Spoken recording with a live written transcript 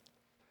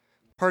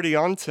Party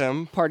on,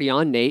 Tim. Party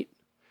on, Nate.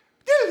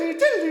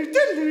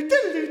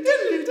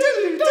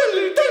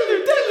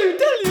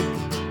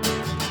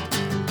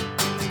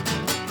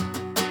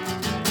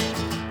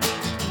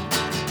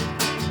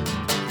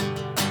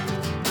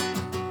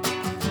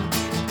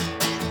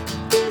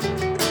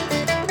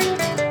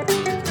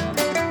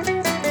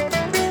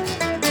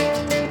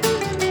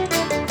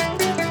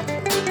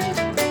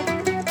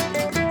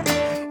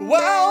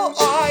 Well,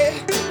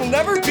 I will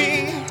never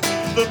be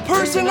the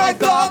person I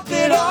thought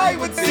that I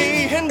would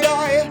see, and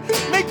I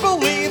make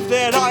believe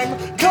that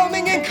I'm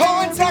coming in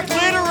contact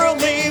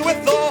literally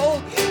with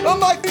all of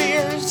my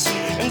fears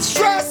and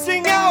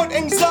stressing out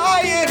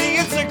anxiety.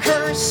 It's a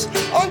curse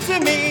onto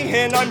me,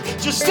 and I'm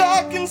just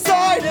stuck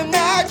inside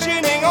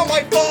imagining all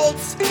my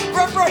faults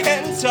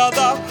reprehend to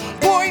the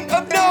point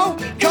of no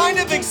kind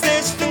of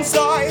existence.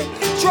 I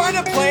try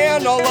to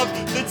plan all of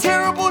the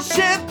terrible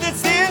shit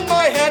that's in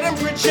my head and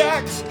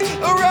project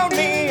around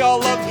me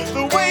all of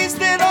the ways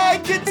that I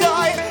could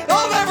die.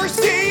 I'll never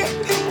see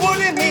what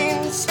it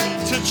means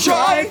to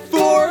try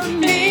for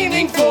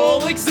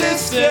meaningful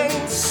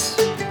existence.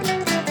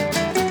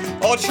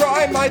 I'll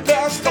try my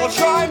best, I'll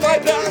try my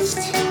best.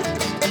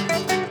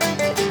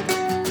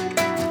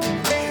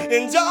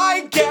 And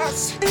I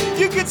guess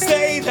you could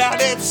say that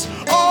it's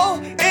all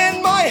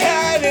in my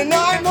head and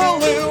I'm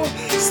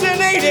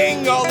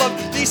hallucinating all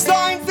of these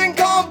signs and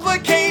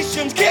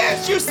complications.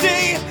 Can't you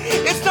see?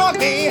 It's not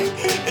me,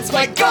 it's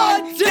my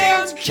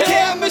goddamn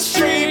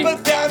chemistry.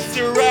 But that's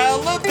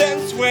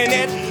irrelevant when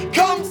it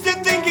comes to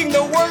thinking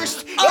the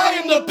worst. I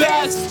am the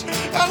best,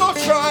 and I'll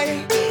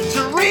try to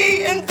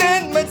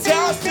reinvent,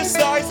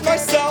 metastasize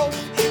myself,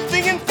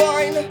 thinking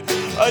fine,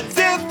 a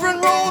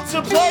different role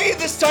to play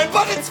this time.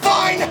 But it's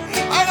fine,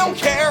 I don't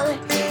care,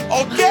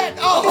 I'll get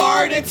a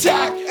heart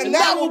attack, and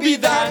that will be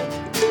that.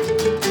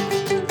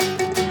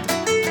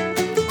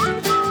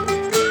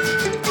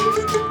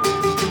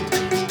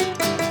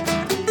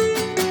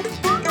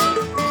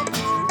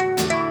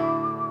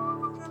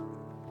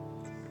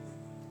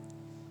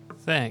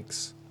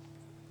 Thanks.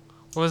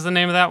 What was the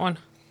name of that one?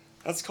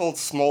 That's called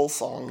Small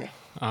Song.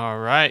 All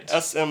right.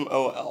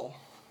 SMOL.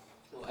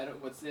 Well,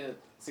 what's the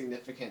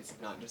significance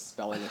of not just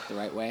spelling it the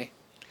right way?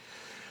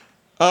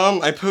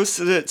 I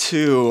posted it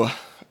to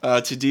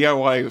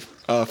DIY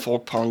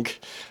folk punk.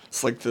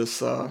 It's like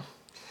this.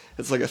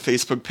 It's like a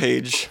Facebook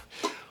page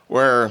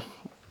where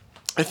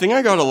I think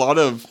I got a lot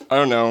of, I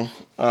don't know.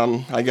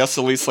 I guess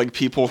at least like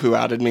people who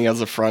added me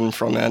as a friend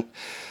from it,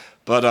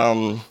 but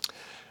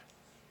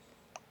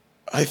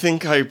I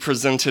think I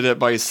presented it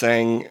by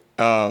saying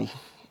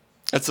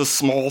it's a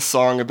small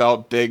song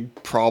about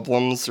big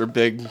problems or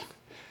big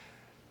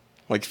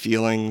like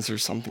feelings or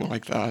something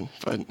like that.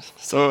 But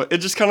so it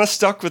just kind of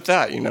stuck with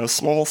that,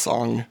 small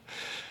song.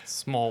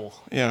 Small.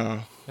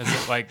 Yeah. Is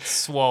it like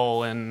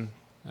swole and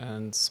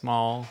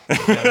small?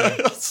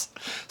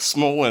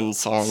 Smollen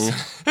song.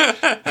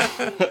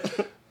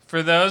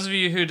 For those of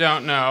you who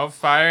don't know,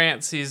 Fire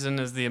Ant Season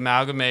is the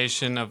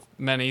amalgamation of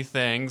many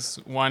things,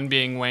 one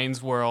being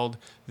Wayne's World,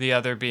 the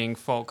other being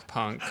folk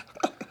punk.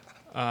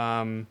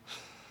 They're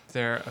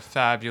a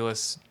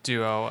fabulous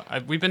duo.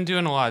 We've been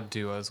doing a lot of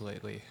duos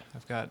lately.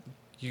 I've got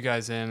you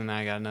guys in, and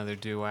I got another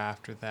duo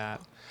after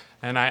that.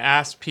 And I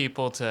asked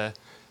people to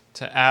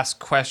ask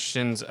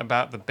questions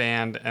about the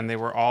band, and they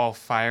were all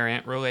Fire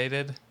Ant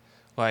related.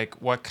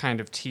 Like, what kind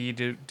of tea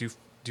do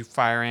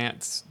Fire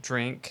Ants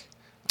drink?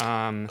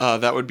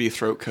 That would be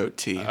throat coat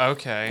tea.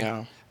 Okay.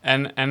 Yeah.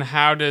 And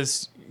how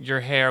does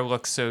your hair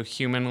look so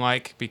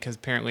human-like? Because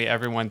apparently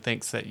everyone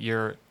thinks that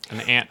you're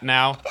an ant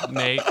now,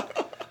 Nate.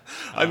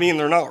 I mean,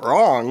 they're not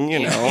wrong,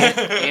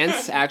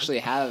 Ants actually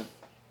have,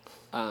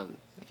 if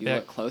you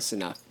look close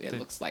enough, it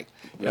looks like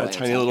real ants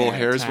tiny have little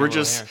hair. hairs. We're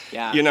just,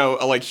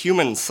 like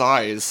human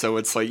size, so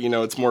it's like,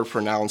 it's more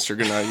pronounced. You're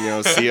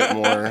gonna, see it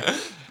more.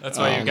 That's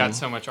why you've got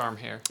so much arm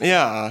hair.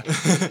 Yeah.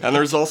 And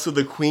there's also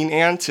the queen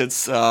ant.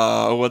 It's,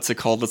 what's it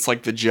called? It's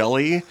like the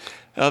jelly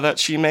that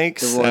she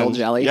makes. The royal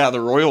jelly? Yeah,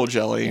 the royal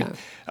jelly. Yeah.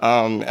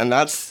 And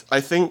that's,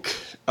 I think,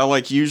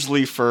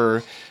 usually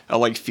for,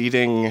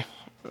 feeding,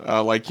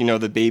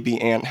 the baby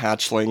ant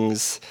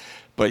hatchlings.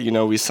 But,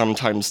 we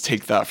sometimes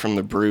take that from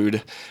the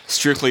brood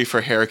strictly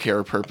for hair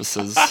care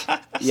purposes.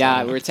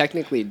 Yeah, we're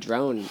technically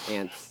drone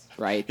ants.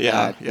 Right?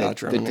 Yeah,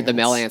 the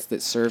male ants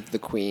that serve the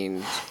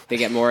queen, they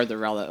get more of the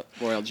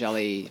royal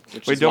jelly,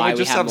 which Wait, is don't why we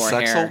just have have more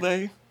sex hair. all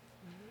day?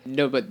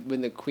 No, but when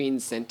the queen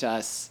sent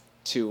us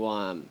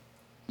to,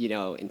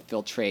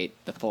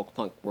 infiltrate the folk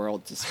punk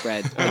world to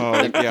spread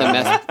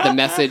the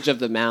message of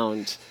the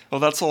mound. Well,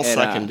 that's all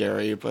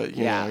secondary, but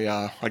you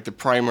know, like the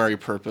primary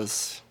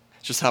purpose,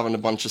 just having a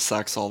bunch of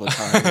sex all the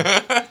time.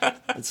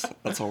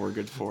 That's all we're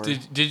good for.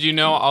 Did you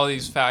know all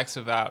these facts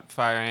about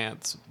fire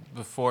ants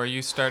before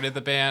you started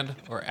the band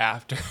or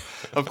after?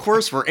 Of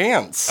course, we're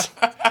ants.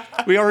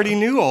 We already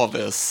knew all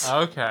this.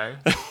 Okay.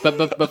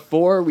 But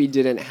before we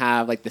didn't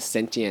have like the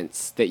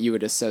sentience that you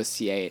would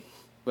associate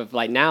with.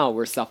 Like now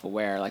we're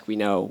self-aware, like we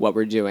know what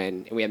we're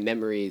doing, and we have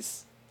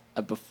memories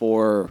of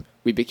before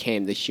we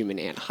became the human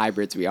ant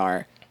hybrids we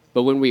are.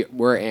 But when we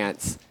were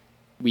ants,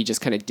 we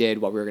just kind of did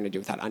what we were going to do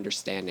without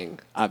understanding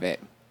of it.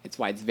 It's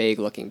why it's vague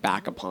looking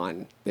back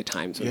upon the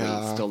times when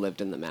we still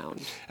lived in the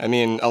mound. I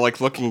mean, I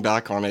like looking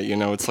back on it,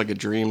 it's like a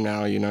dream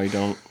now,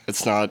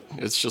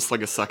 it's just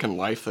like a second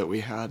life that we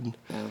had.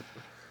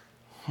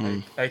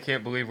 Yeah. I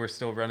can't believe we're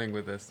still running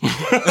with this.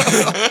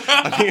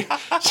 I mean,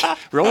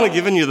 we're only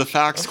giving you the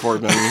facts,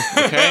 Corbin,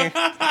 okay?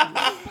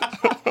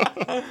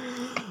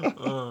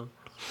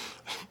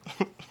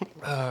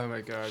 Oh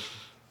my God.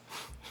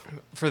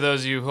 For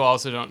those of you who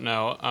also don't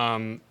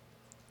know,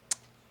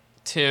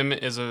 Tim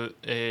is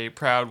a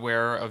proud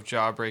wearer of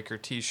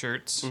Jawbreaker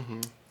t-shirts.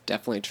 Mm-hmm.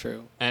 Definitely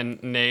true.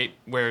 And Nate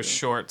wears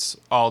shorts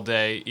all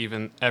day,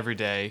 every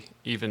day,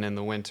 even in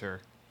the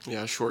winter.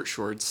 Yeah,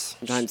 shorts.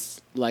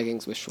 Sometimes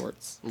leggings with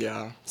shorts.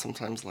 Yeah,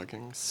 sometimes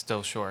leggings.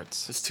 Still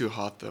shorts. It's too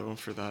hot, though,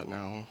 for that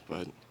now.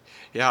 But,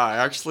 yeah, I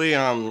actually,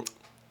 I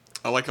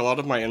like a lot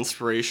of my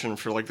inspiration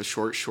for, like, the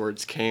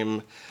shorts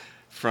came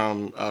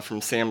from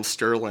Sam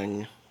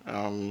Sterling.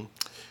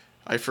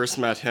 I first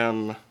met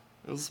him,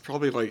 it was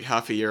probably like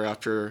half a year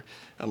after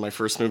my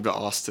first move to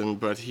Austin,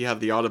 but he had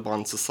the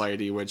Audubon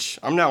Society, which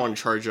I'm now in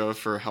charge of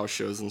for house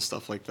shows and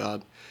stuff like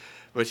that.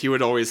 But he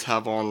would always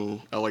have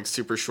on like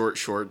super short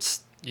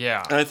shorts.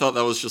 Yeah. And I thought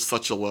that was just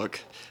such a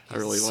look. I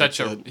really liked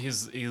it.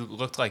 He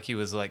looked like he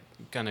was like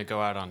gonna go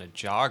out on a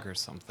jog or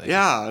something.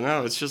 Yeah,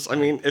 no, it's just, I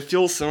mean, it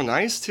feels so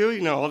nice too,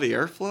 all the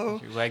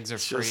airflow. Your legs are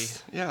free.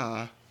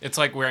 Yeah. It's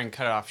like wearing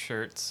cutoff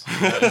shirts.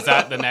 Is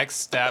that the next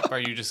step? Are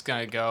you just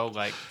gonna go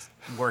like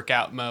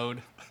workout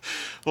mode?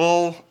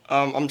 Well,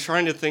 I'm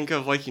trying to think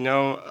of like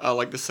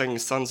the saying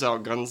 "sun's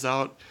out, guns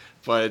out,"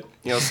 but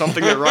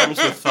something that rhymes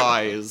with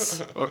thighs.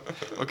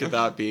 What could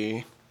that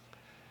be?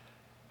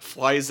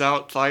 Flies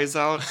out, thighs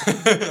out.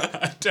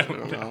 I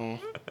don't know.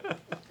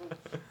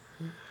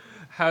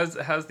 How's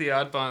the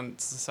Audubon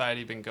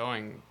Society been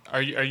going?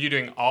 Are you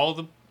doing all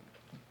the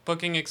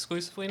booking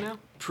exclusively now?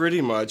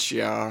 Pretty much,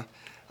 yeah.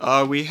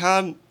 We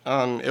had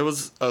it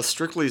was a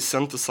strictly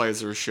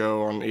synthesizer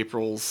show on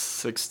April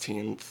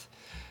 16th.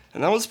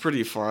 And that was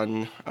pretty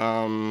fun.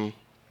 My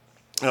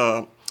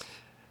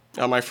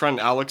friend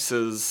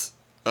Alex's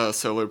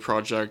solo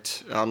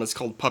project, it's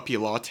called Puppy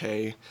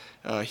Latte.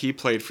 He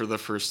played for the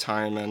first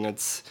time, and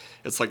it's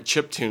like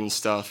chiptune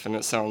stuff, and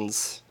it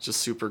sounds just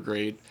super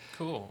great.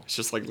 Cool. It's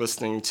just like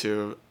listening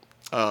to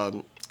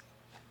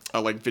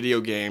like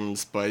video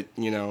games, but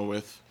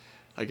with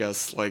I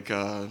guess like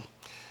a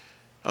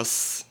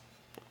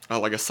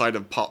side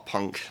of pop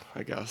punk,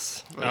 I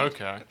guess. But,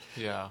 okay.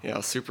 Yeah. Yeah,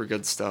 super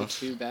good stuff.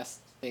 The two best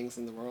things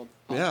in the world.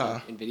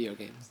 In video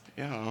games.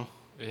 Yeah.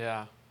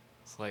 Yeah.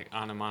 It's like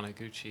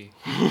Anamanaguchi.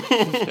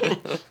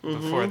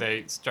 Before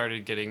they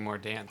started getting more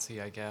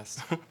dancey, I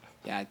guess.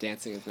 Yeah,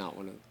 dancing is not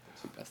one of the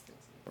two best things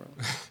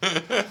in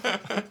the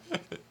world.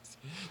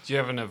 Do you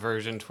have an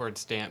aversion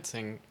towards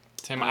dancing,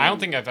 Tim? I don't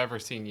think I've ever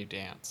seen you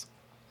dance.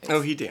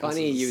 He dances.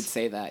 Funny you would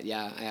say that.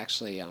 Yeah, I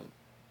actually am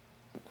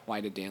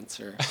quite a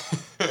dancer.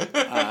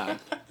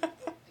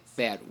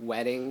 Say at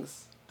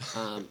weddings.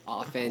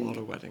 Often, a lot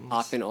of weddings.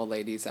 Often old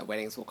ladies at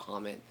weddings will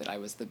comment that I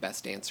was the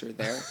best dancer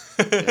there.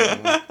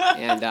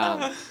 And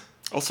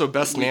also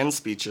best man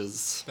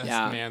speeches.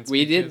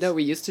 We did though.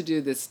 We used to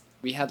do this.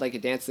 We had like a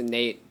dance, and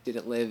Nate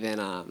didn't live in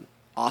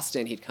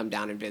Austin. He'd come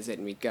down and visit,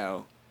 and we'd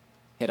go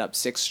hit up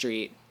 6th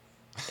Street,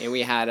 and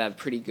we had a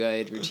pretty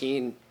good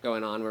routine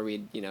going on where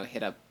we'd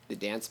hit up the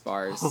dance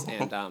bars,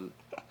 and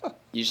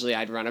usually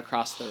I'd run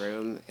across the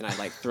room and I'd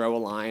like throw a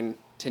line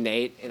to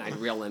Nate, and I'd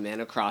reel him in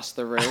across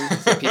the room,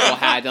 so people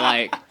had to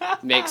like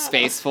make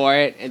space for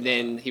it, and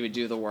then he would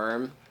do the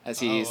worm as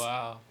he's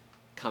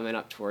coming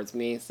up towards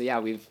me. So yeah,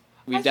 we've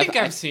I think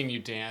I've seen you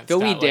dance. Phil,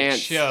 we at, dance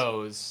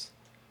shows,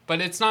 but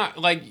it's not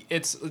like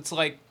it's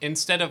like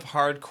instead of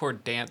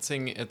hardcore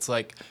dancing, it's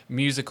like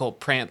musical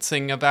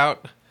prancing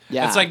about.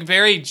 Yeah, it's like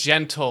very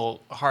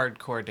gentle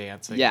hardcore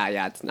dancing.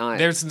 Yeah, it's not.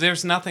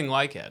 There's nothing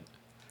like it.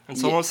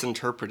 It's almost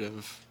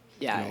interpretive.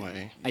 Yeah, in a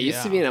way. I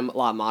used to be in a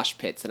lot of mosh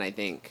pits, and I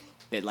think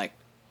that like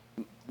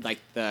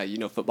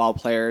the football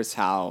players,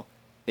 how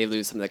they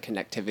lose some of the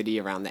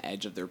connectivity around the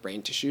edge of their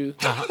brain tissue.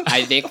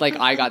 I think like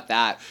I got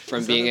that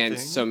from being in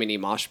so many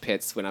mosh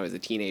pits when I was a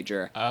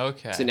teenager.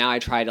 Okay. So now I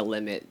try to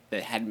limit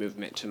the head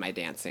movement to my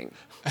dancing.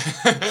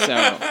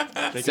 So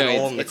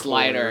it's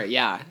lighter.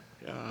 Yeah,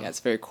 it's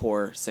very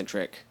core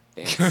centric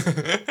dance.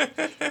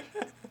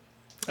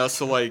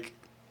 So like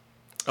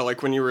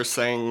when you were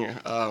saying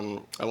I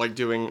like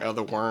doing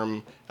the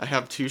worm, I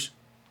have two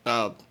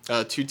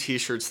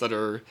T-shirts that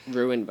are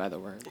ruined by the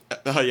worm.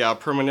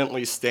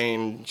 Permanently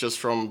stained just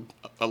from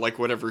like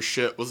whatever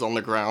shit was on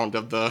the ground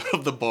of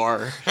the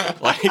bar.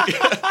 Like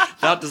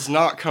that does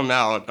not come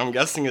out. I'm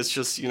guessing it's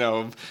just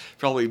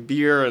probably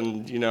beer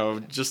and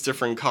just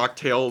different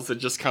cocktails that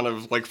just kind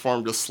of like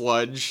formed a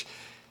sludge.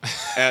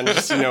 And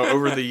just,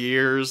 over the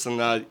years, and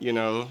that,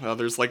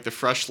 there's like the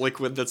fresh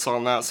liquid that's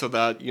on that, so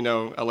that,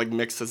 like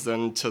mixes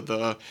into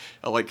the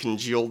like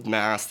congealed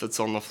mass that's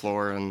on the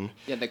floor. And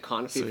Yeah, the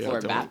concrete So, yeah, floor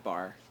don't- bat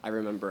bar, I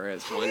remember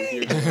as one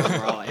year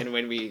overall. And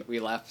when we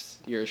left,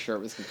 your shirt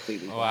was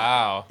completely black.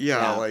 Wow.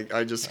 yeah, Yeah. like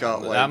I just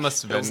got like, That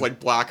must have it was been- like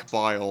black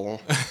bile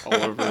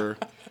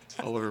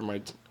all over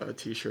my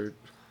t-shirt.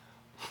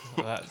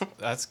 Well,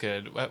 that's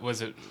good.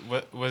 Was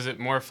it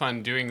more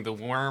fun doing the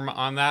worm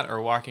on that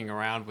or walking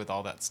around with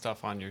all that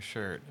stuff on your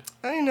shirt?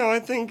 I don't know. I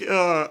think like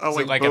a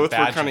both were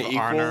badge kind of of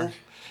equal. honor?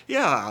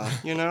 Yeah,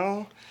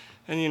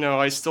 and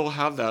I still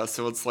have that,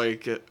 so it's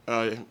like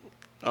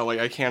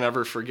I can't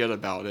ever forget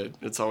about it.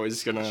 It's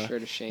always gonna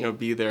Shirt of shame.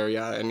 be there.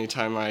 Yeah,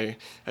 anytime I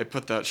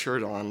put that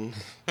shirt on,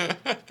 I'm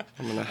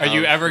gonna. Are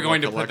you have ever a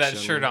going to put that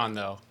recollection. shirt on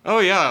though? Oh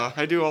yeah,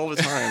 I do all the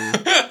time.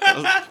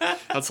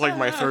 That's like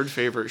my third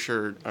favorite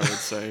shirt, I would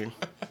say.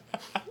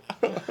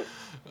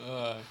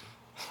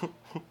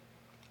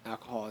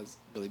 Alcohol is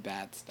really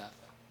bad stuff.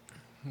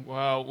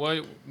 Well,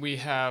 what we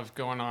have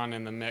going on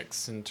in the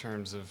mix in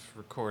terms of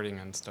recording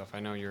and stuff, I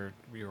know you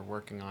were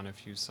working on a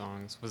few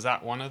songs. Was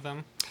that one of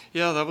them?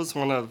 Yeah, that was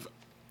one of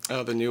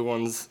the new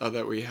ones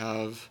that we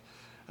have.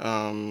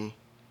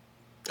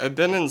 I've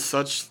been in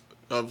such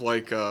of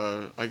like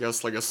I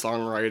guess like a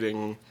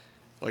songwriting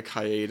like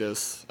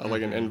hiatus,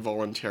 like an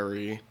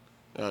involuntary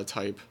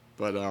type,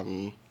 but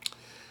I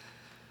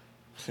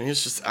think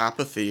it's just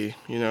apathy.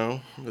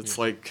 It's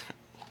like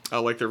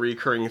the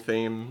recurring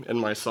theme in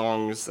my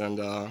songs,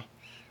 and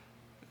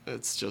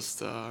it's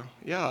just I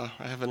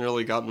haven't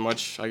really gotten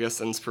much, I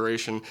guess,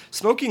 inspiration.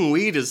 Smoking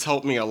weed has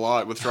helped me a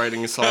lot with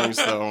writing songs,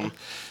 though.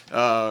 When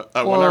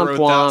I wrote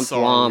that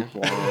song,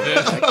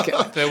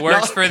 womp. If it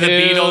works for the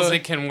Who- Beatles,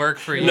 it can work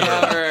for you.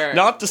 Never.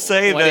 not to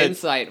say What that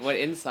insight? What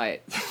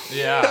insight?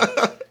 Yeah,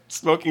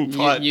 smoking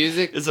pot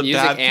music- is a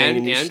music bad thing,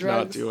 and you should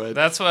not drugs? do it.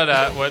 that's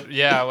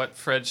what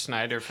Fred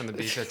Schneider from the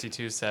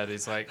B-52 said.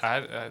 He's like,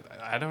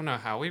 I don't know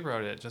how we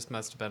wrote it. It just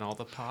must have been all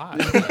the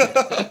pot.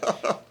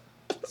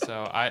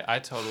 So I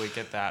totally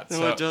get that.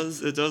 No,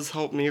 So it does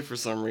help me for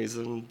some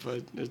reason,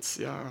 but it's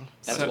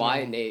That's So-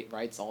 why Nate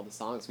writes all the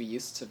songs.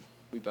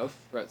 We both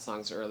wrote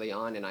songs early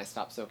on, and I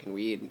stopped smoking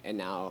weed, and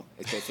now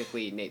it's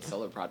basically Nate's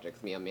solo project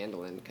with me on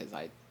Mandolin because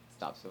I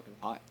stopped smoking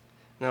pot.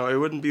 No, it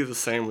wouldn't be the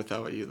same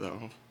without you,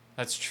 though.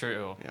 that's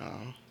true. Yeah.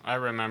 I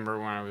remember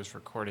when I was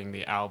recording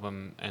the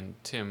album and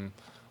Tim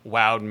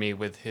wowed me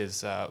with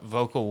his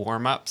vocal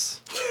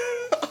warm-ups.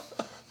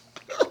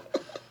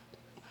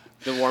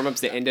 The warm-ups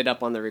that ended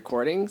up on the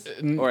recordings,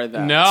 or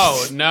the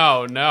No.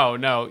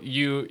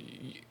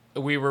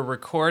 We were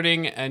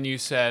recording and you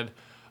said,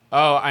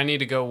 "Oh, I need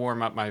to go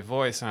warm up my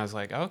voice," and I was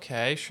like,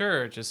 "Okay,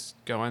 sure, just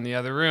go in the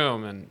other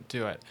room and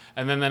do it."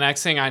 And then the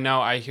next thing I know,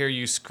 I hear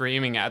you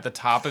screaming at the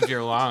top of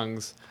your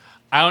lungs.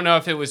 I don't know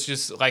if it was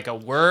just like a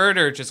word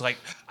or just like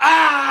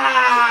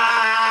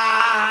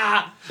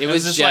ah. It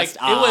was just like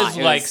ah. it was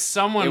It like was-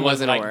 someone it was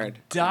wasn't a like word.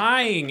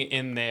 dying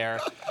in there.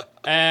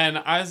 And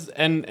I was,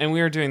 and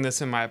we were doing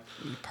this in my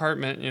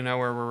apartment, where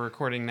we're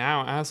recording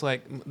now. I was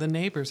like, the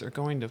neighbors are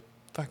going to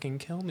fucking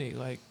kill me.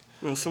 Like,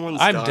 No, someone's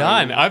I'm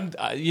dying. done.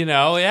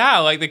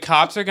 Like the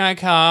cops are gonna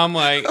come.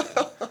 Like,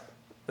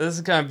 this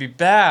is gonna be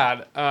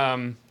bad.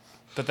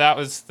 But that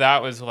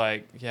was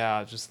like,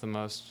 yeah, just the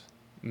most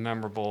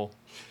memorable,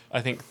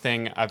 I think,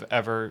 thing I've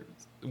ever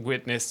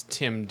witnessed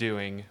Tim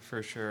doing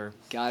for sure.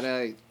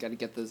 gotta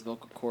get those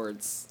vocal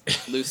cords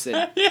lucid.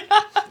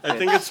 I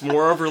think it's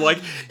more over like,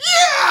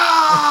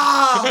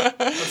 yeah!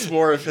 That's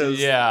more of his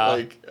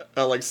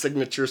like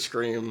signature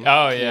scream.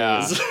 Oh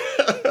yeah,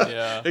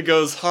 yeah. It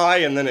goes high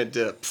and then it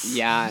dips.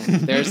 Yeah,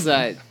 there's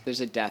a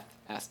death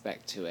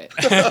aspect to it.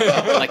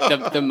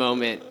 Like the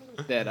moment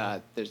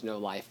that there's no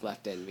life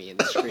left in me and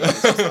the scream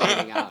is just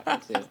fading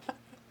out.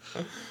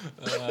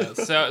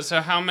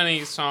 So how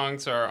many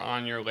songs are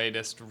on your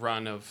latest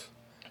run of,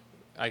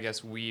 I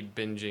guess, weed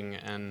binging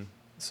and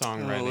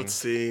songwriting? Let's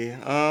see.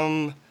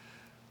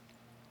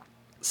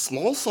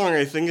 Small Song,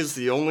 I think, is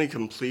the only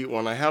complete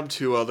one. I have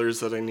two others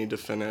that I need to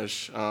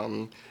finish.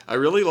 I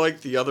really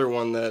like the other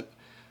one that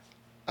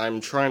I'm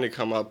trying to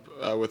come up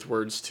with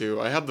words to.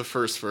 I have the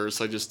first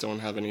verse, I just don't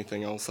have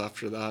anything else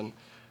after that.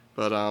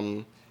 But,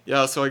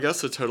 so I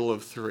guess a total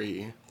of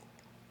 3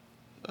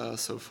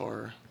 so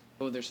far.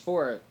 Oh, there's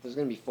 4. There's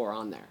gonna be 4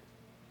 on there,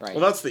 right?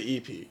 Well, that's the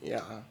EP,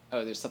 yeah.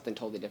 Oh, there's something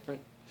totally different.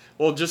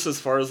 Well, just as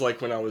far as,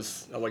 like, when I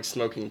was, like,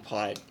 smoking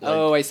pot. Like,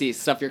 Oh, I see.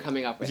 Stuff you're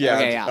coming up with. yeah,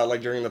 Okay, yeah.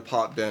 like, during the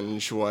pot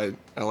binge, what,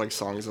 like,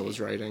 songs I was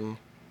writing.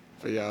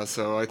 But, yeah,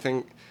 so I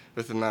think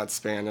within that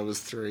span, it was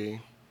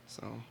 3,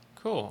 so...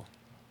 Cool.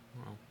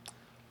 Well,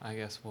 I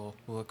guess we'll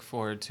look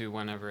forward to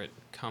whenever it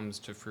comes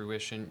to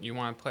fruition. You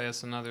want to play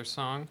us another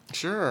song?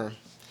 Sure.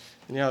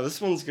 Yeah, this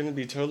one's going to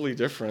be totally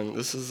different.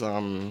 This is,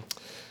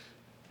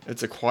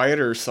 it's a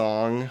quieter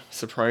song,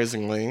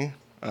 surprisingly,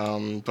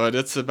 but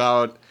it's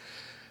about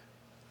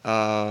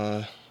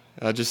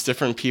just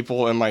different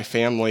people in my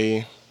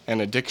family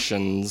and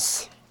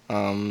addictions,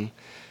 and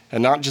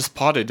not just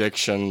pot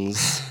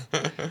addictions,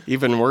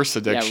 even worse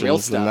addictions real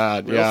than stuff,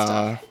 that. real Yeah.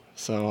 stuff.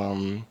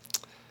 So,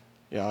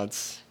 yeah,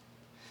 it's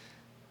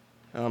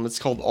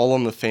called All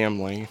in the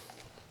Family.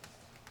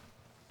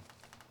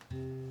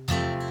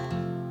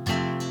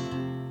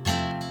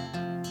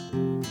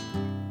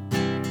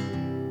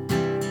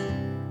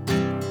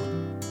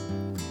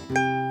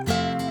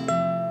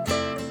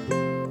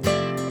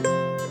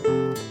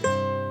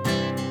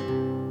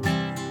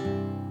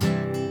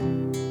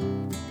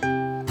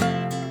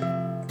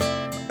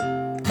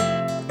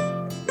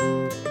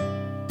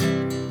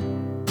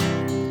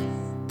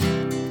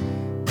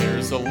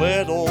 There's a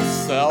little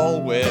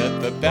cell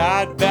with a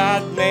bad,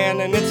 bad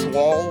man in its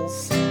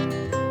walls.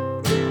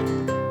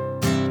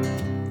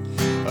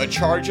 A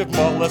charge of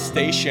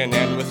molestation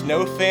and with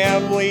no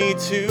family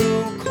to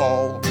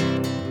call.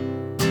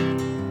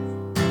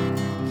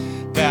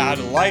 Bad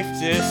life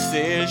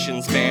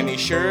decisions, man, he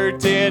sure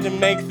did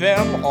make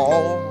them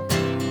all.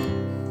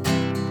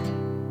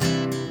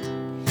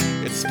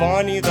 It's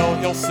funny though,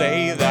 he'll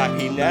say that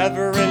he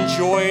never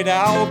enjoyed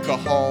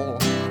alcohol.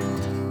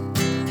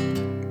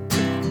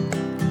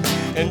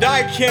 And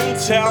I can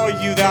tell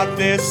you that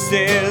this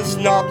is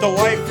not the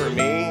life for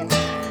me.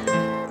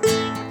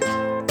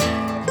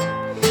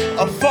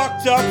 A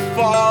fucked up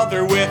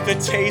father with a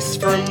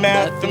taste for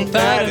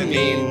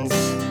methamphetamines.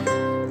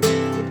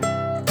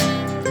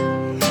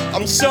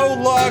 I'm so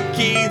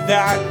lucky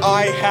that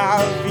I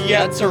have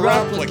yet to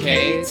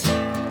replicate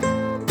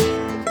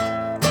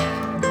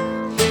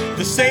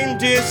the same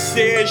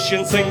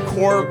decisions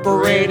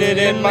incorporated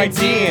in my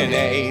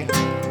DNA.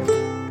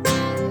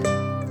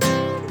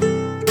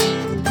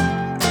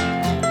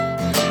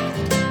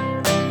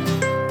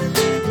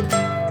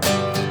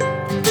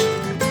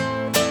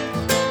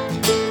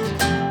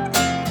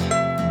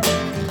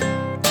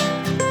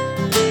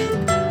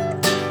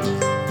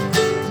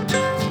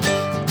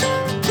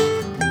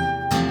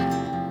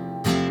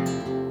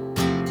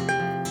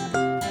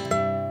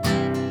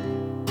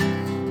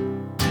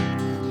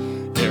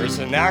 There's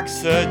an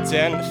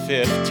accident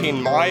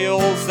 15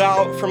 miles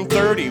out from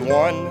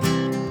 31.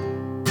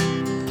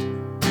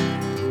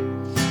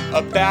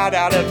 A bat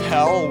out of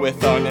hell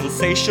with an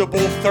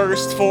insatiable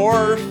thirst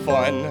for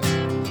fun.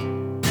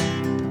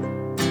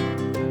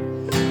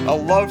 A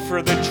love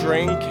for the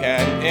drink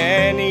and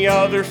any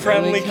other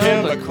friendly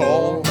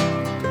chemical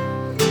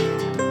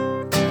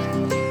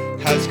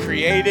has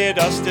created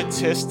a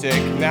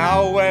statistic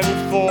now and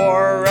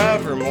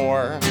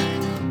forevermore.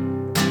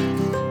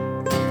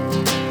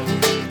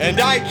 And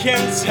I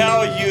can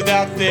tell you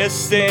that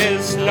this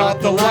is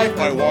not the life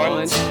I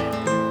want.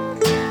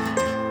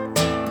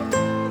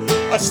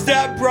 A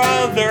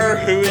stepbrother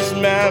whose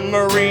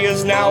memory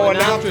is now an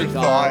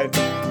afterthought.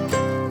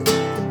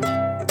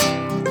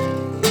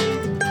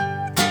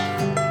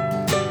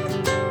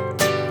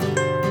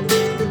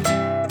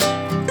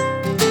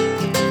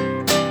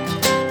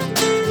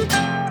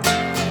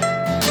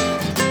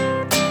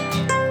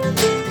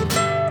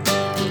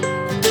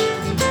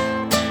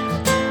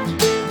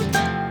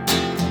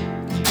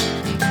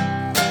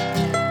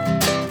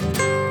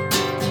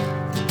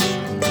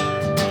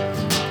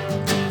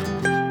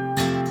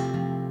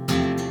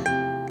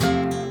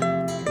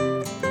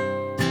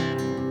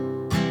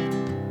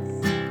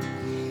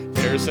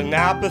 There's an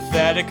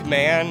apathetic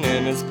man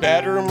in his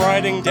bedroom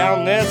writing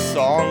down this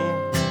song,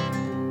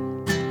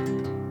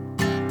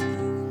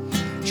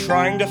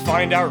 trying to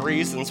find out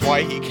reasons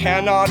why he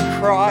cannot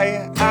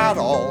cry at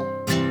all.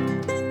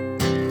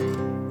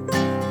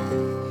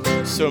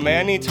 So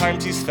many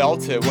times he's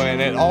felt it when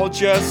it all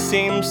just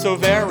seems so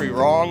very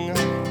wrong.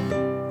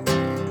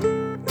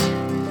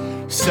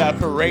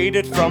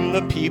 Separated from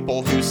the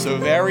people who so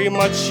very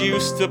much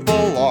used to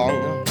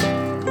belong.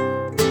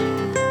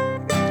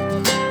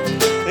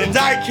 And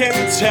I can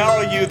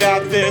tell you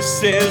that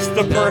this is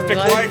the perfect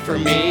life for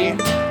me.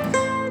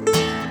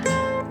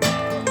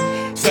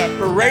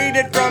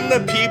 Separated from the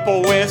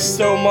people with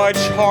so much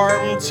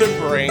harm to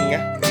bring.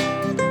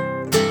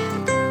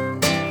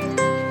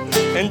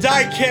 And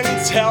I can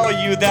tell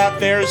you that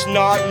there's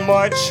not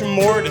much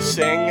more to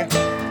sing.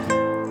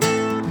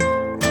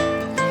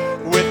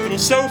 With them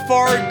so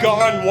far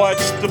gone,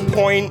 what's the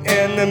point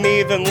in them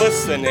even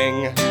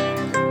listening?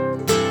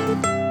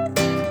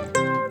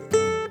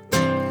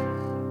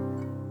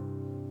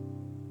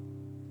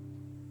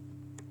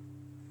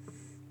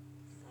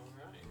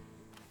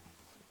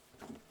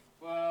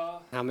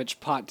 How much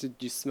pot did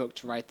you smoke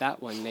to write that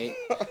one, Nate?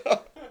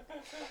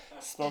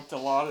 Smoked a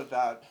lot of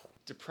that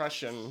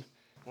depression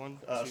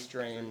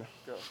strain.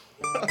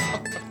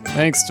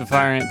 Thanks to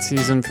Fire Ant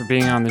Season for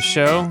being on the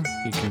show.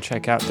 You can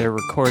check out their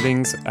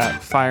recordings at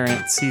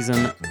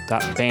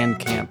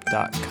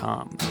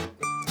fireantseason.bandcamp.com.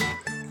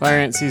 Fire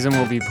Ant Season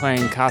will be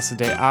playing Casa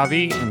de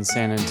Avi in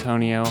San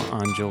Antonio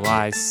on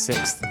July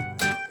 6th.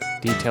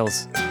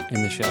 Details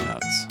in the show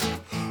notes.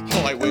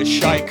 All I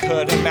wish I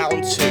could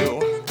amount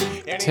to.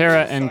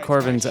 Tara and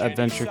Corbin's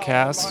Adventure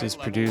Cast is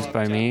produced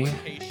by me,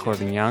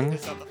 Corbin Young,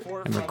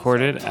 and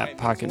recorded at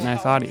Pocket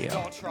Knife Audio.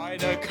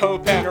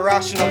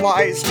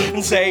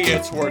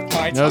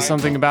 Know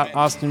something about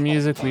Austin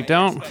music we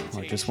don't,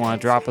 or just want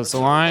to drop us a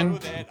line?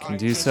 You can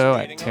do so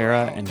at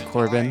Tara and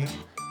Corbin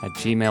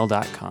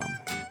gmail.com.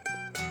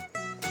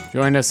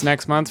 Join us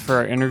next month for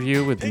our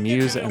interview with the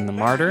Muse and the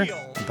Martyr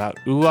about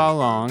Ooh Ah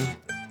Long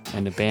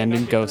and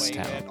abandoned ghost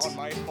towns.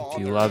 If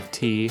you love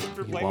tea,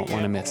 you won't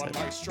want to miss it.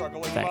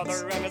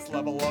 Thanks.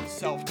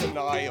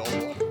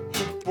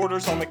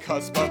 Borders on the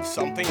cusp of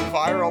something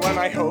viral, and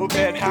I hope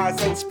it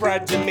hasn't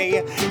spread to me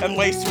and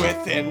laced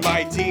within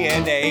my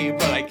DNA,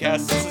 but I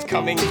guess this is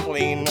coming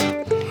clean.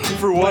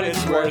 For what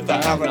it's worth,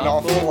 I have an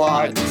awful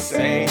lot to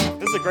say.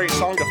 This is a great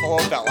song to follow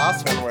up that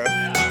last one with.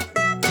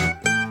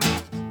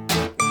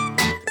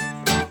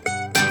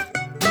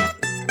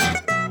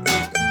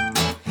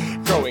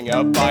 Growing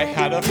up, I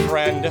had a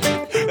friend.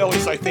 At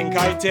least I think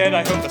I did.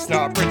 I hope it's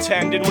not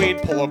pretend. And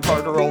we'd pull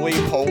apart our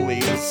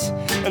roly-polies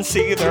and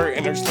see their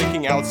innards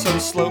leaking out so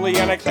slowly.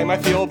 And I claim I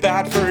feel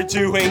bad for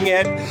doing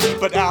it,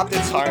 but at the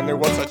time there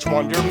was such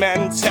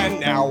wonderment. And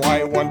now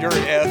I wonder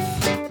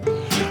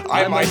if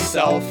I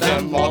myself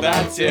am all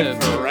that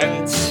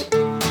different.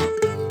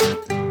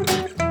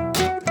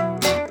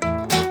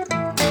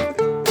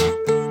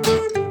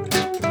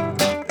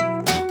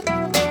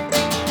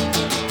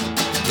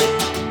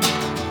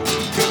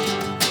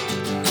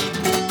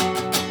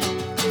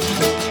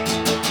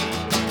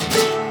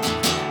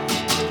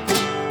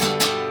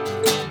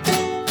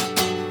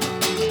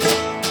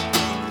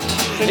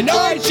 And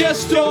I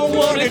just don't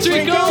wanna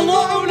drink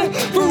alone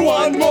for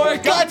one more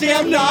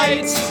goddamn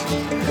night.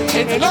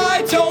 And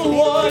I don't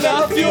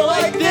wanna feel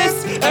like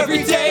this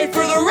every day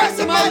for the rest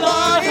of my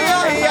life.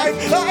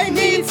 I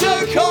need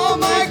to call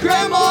my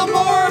grandma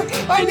more.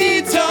 I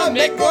need to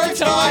make more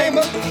time.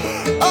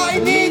 I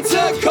need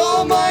to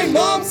call my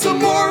mom some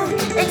more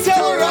and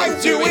tell her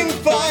I'm doing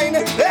fine.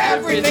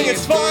 Everything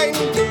is fine.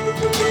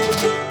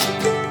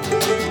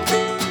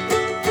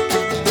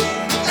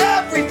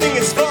 Everything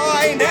is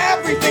fine.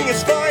 Everything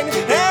is fine.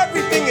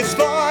 Everything is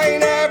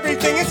fine.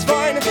 Everything is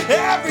fine.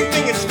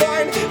 Everything is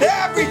fine.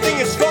 Everything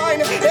is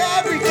fine.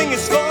 Everything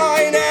is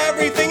fine.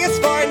 Everything is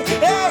fine.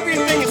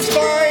 Everything is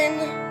fine.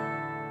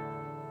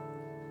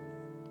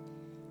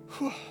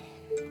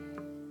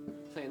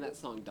 Playing that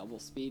song double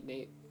speed,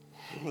 Nate.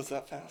 Was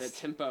that fast? The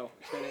tempo.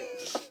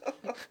 It's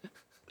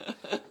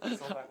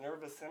all that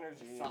nervous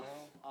energy, you know?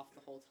 Off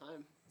the whole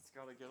time. It's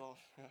gotta get off.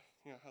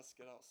 Yeah, it has to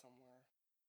get out somewhere.